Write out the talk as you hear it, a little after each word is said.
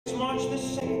March the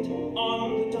 2nd on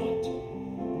the dot.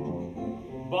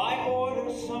 By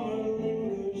order, summer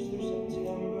lingers through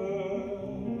September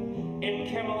in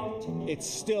Camelot. It's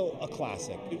still a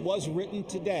classic. It was written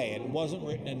today. It wasn't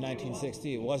written in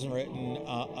 1960. It wasn't written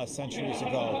centuries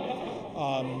ago.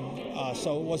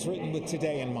 So it was written with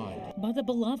today in mind. But the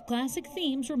beloved classic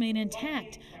themes remain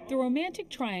intact. The romantic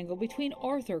triangle between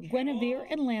Arthur, Guinevere,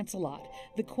 and Lancelot.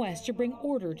 The quest to bring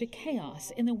order to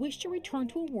chaos and the wish to return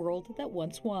to a world that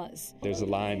once was. There's a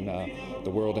line,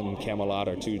 the world and Camelot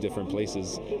are two different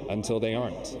places until they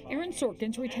aren't. Aaron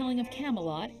Sorkin's retelling of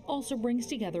Camelot also brings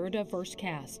together a diverse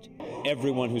cast.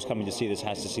 Everyone who's coming to see this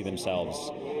has to see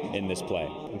themselves in this play.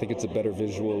 I think it's a better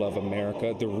visual of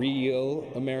America, the real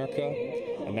America,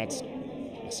 and that's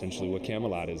essentially what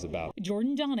Camelot is about.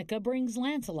 Jordan Donica brings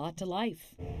Lancelot to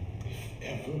life.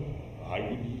 If ever I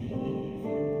would leave,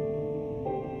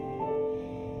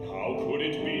 how could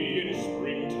it be in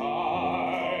springtime?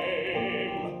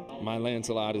 My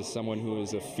Lancelot is someone who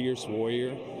is a fierce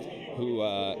warrior, who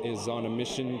is on a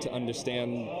mission to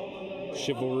understand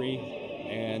chivalry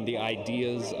and the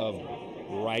ideas of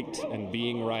right and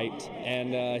being right.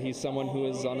 And he's someone who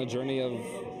is on a journey of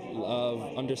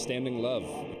understanding love.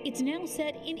 It's now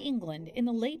set in England in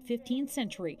the late 15th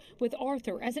century, with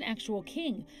Arthur as an actual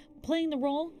king. Playing the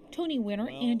role, Tony winner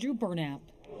Andrew Burnap.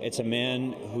 It's a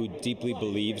man who deeply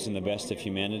believes in the best of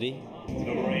humanity. The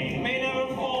rain may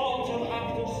never fall till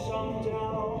after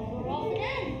sundown. We're off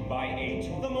again. By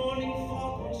 8, the morning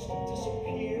fog must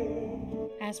disappear.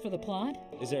 As for the plot,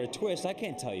 Is there a twist? I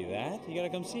can't tell you that. You gotta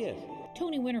come see it.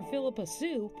 Tony winner Philippa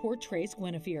Sue portrays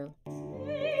Guinevere.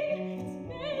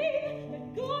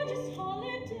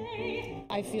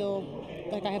 I feel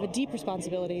like I have a deep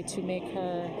responsibility to make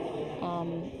her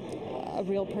a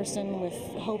real person with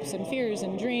hopes and fears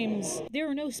and dreams. There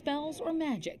are no spells or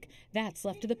magic. That's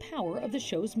left to the power of the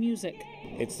show's music.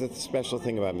 It's the special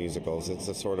thing about musicals. It's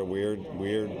a sort of weird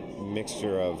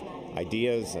mixture of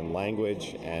ideas and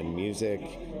language and music,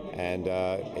 and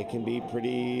it can be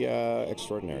pretty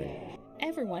extraordinary.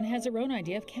 Everyone has their own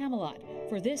idea of Camelot.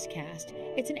 For this cast,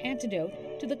 it's an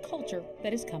antidote to the culture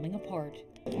that is coming apart.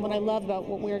 What I love about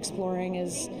what we're exploring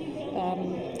is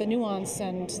the nuance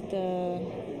and the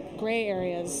gray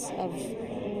areas of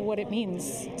what it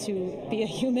means to be a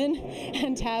human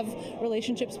and have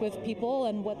relationships with people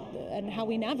and how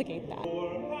we navigate that.